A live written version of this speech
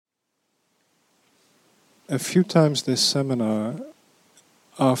A few times this seminar,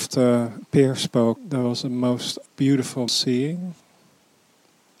 after Peer spoke, there was a most beautiful seeing.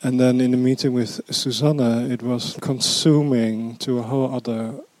 And then in the meeting with Susanna, it was consuming to a whole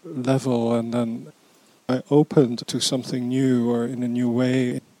other level. And then I opened to something new or in a new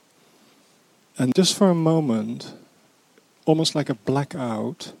way. And just for a moment, almost like a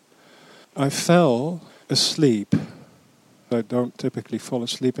blackout, I fell asleep. I don't typically fall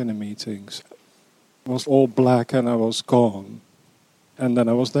asleep in the meetings. It was all black and I was gone. And then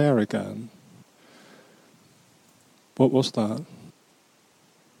I was there again. What was that?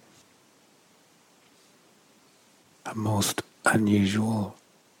 A most unusual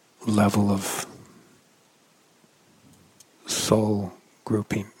level of soul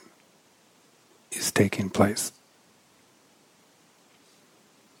grouping is taking place.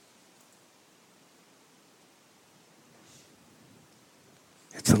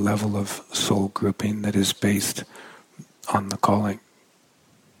 It's a level of soul grouping that is based on the calling.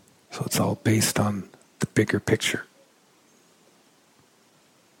 So it's all based on the bigger picture,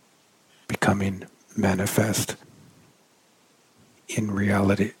 becoming manifest in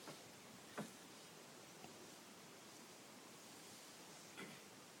reality.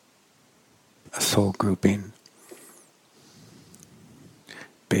 A soul grouping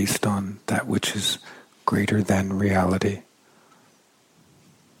based on that which is greater than reality,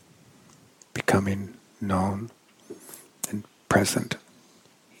 becoming known and present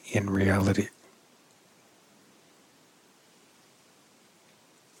in reality.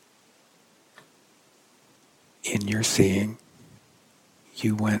 In your seeing,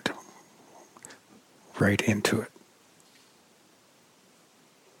 you went right into it.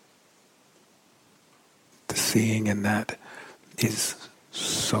 The seeing in that is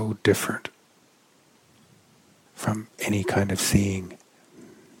so different from any kind of seeing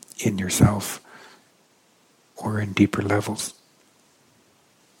in yourself or in deeper levels.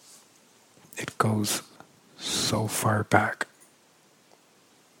 It goes so far back.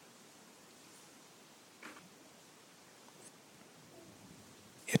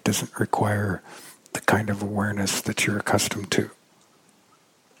 It doesn't require the kind of awareness that you're accustomed to.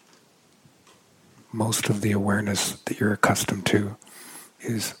 Most of the awareness that you're accustomed to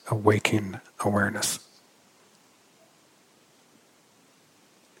is a waking awareness.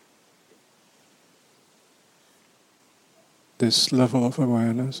 This level of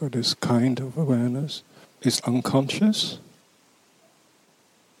awareness, or this kind of awareness, is unconscious?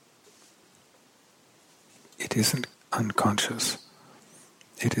 It isn't unconscious.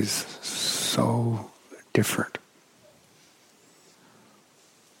 It is so different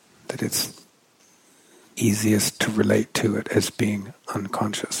that it's easiest to relate to it as being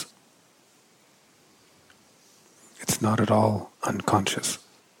unconscious. It's not at all unconscious.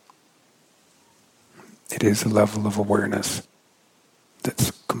 It is a level of awareness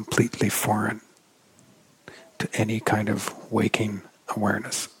that's completely foreign to any kind of waking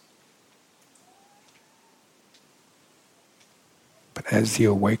awareness. But as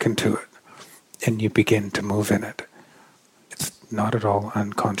you awaken to it and you begin to move in it, it's not at all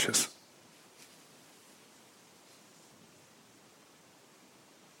unconscious.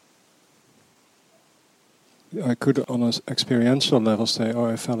 I could on an experiential level say, oh,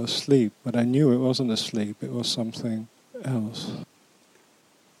 I fell asleep, but I knew it wasn't asleep, it was something else.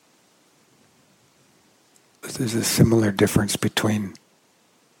 There's a similar difference between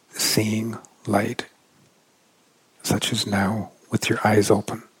seeing light, such as now with your eyes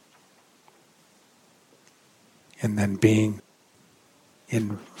open, and then being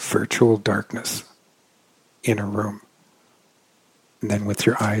in virtual darkness in a room. And then with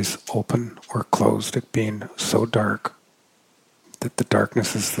your eyes open or closed, it being so dark that the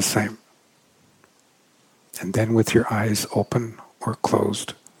darkness is the same. And then with your eyes open or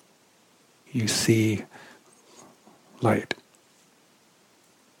closed, you see light.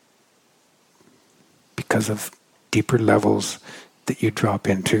 Because of deeper levels that you drop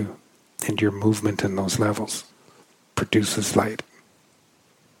into, and your movement in those levels produces light.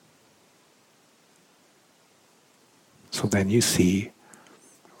 So then you see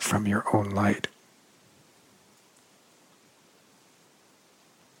from your own light.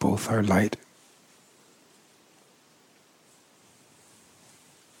 Both are light.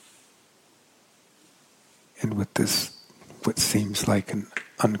 And with this, what seems like an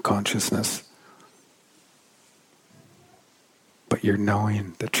unconsciousness, but you're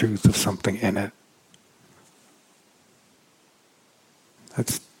knowing the truth of something in it,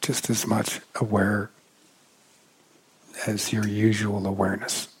 that's just as much aware as your usual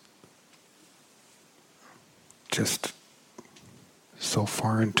awareness. Just so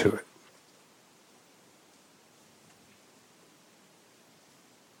far into it.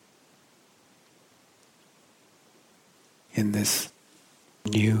 this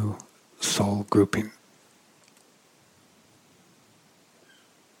new soul grouping.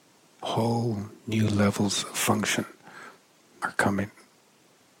 Whole new levels of function are coming.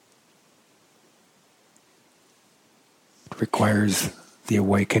 It requires the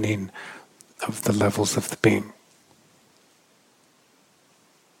awakening of the levels of the being.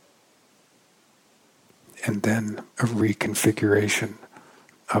 And then a reconfiguration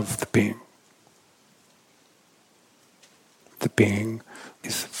of the being. The being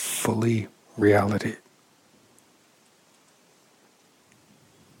is fully reality.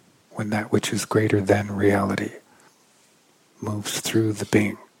 When that which is greater than reality moves through the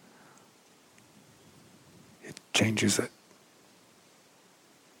being, it changes it,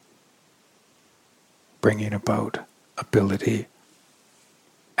 bringing about ability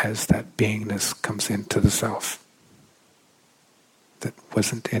as that beingness comes into the self that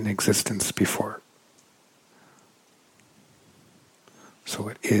wasn't in existence before. So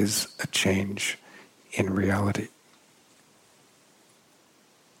it is a change in reality.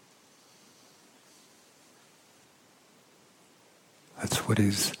 That's what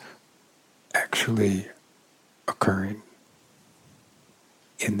is actually occurring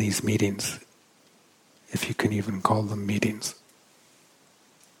in these meetings, if you can even call them meetings.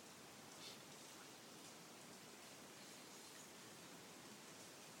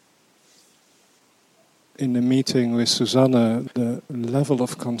 In the meeting with Susanna, the level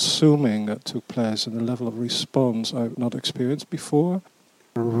of consuming that took place and the level of response I've not experienced before,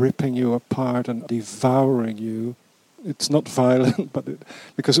 ripping you apart and devouring you. It's not violent, but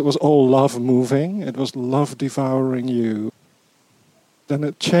because it was all love moving, it was love devouring you. Then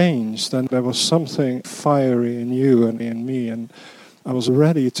it changed, and there was something fiery in you and in me, and I was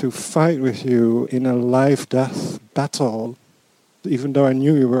ready to fight with you in a life-death battle. Even though I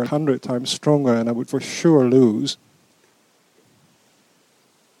knew you were 100 times stronger and I would for sure lose.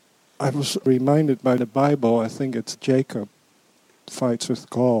 I was reminded by the Bible, I think it's Jacob fights with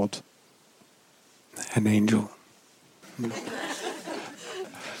God. An angel.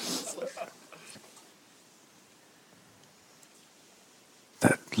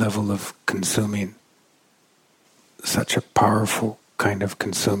 That level of consuming, such a powerful kind of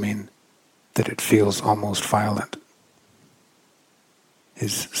consuming that it feels almost violent,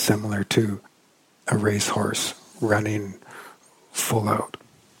 is similar to a racehorse running full out.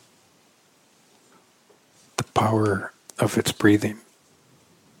 The power of its breathing,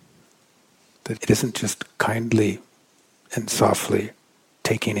 that it isn't just kindly and softly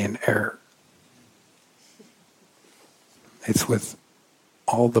taking in air. It's with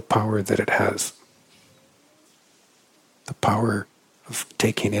all the power that it has. The power of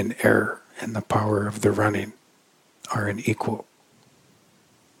taking in air and the power of the running are an equal.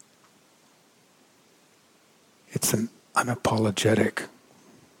 It's an unapologetic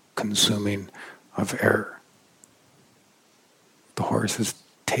consuming of air. The horse is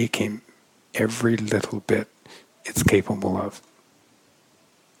taking every little bit it's capable of.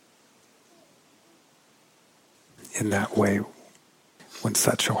 In that way, when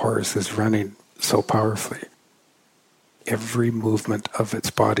such a horse is running so powerfully, every movement of its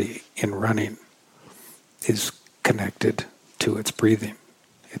body in running is connected to its breathing.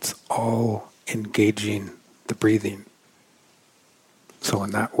 It's all engaging the breathing. So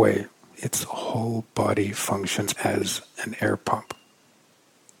in that way, its whole body functions as an air pump.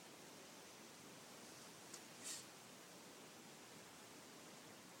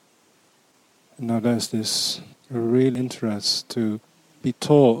 Now there's this real interest to be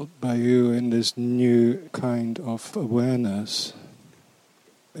taught by you in this new kind of awareness.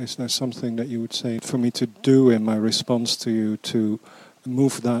 Is there something that you would say for me to do in my response to you to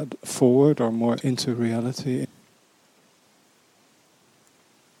move that forward or more into reality?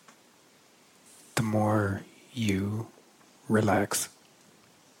 The more you relax,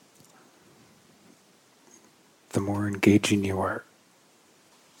 the more engaging you are.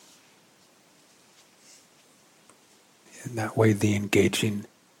 In that way, the engaging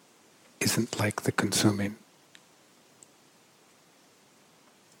isn't like the consuming.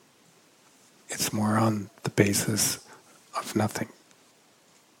 It's more on the basis of nothing.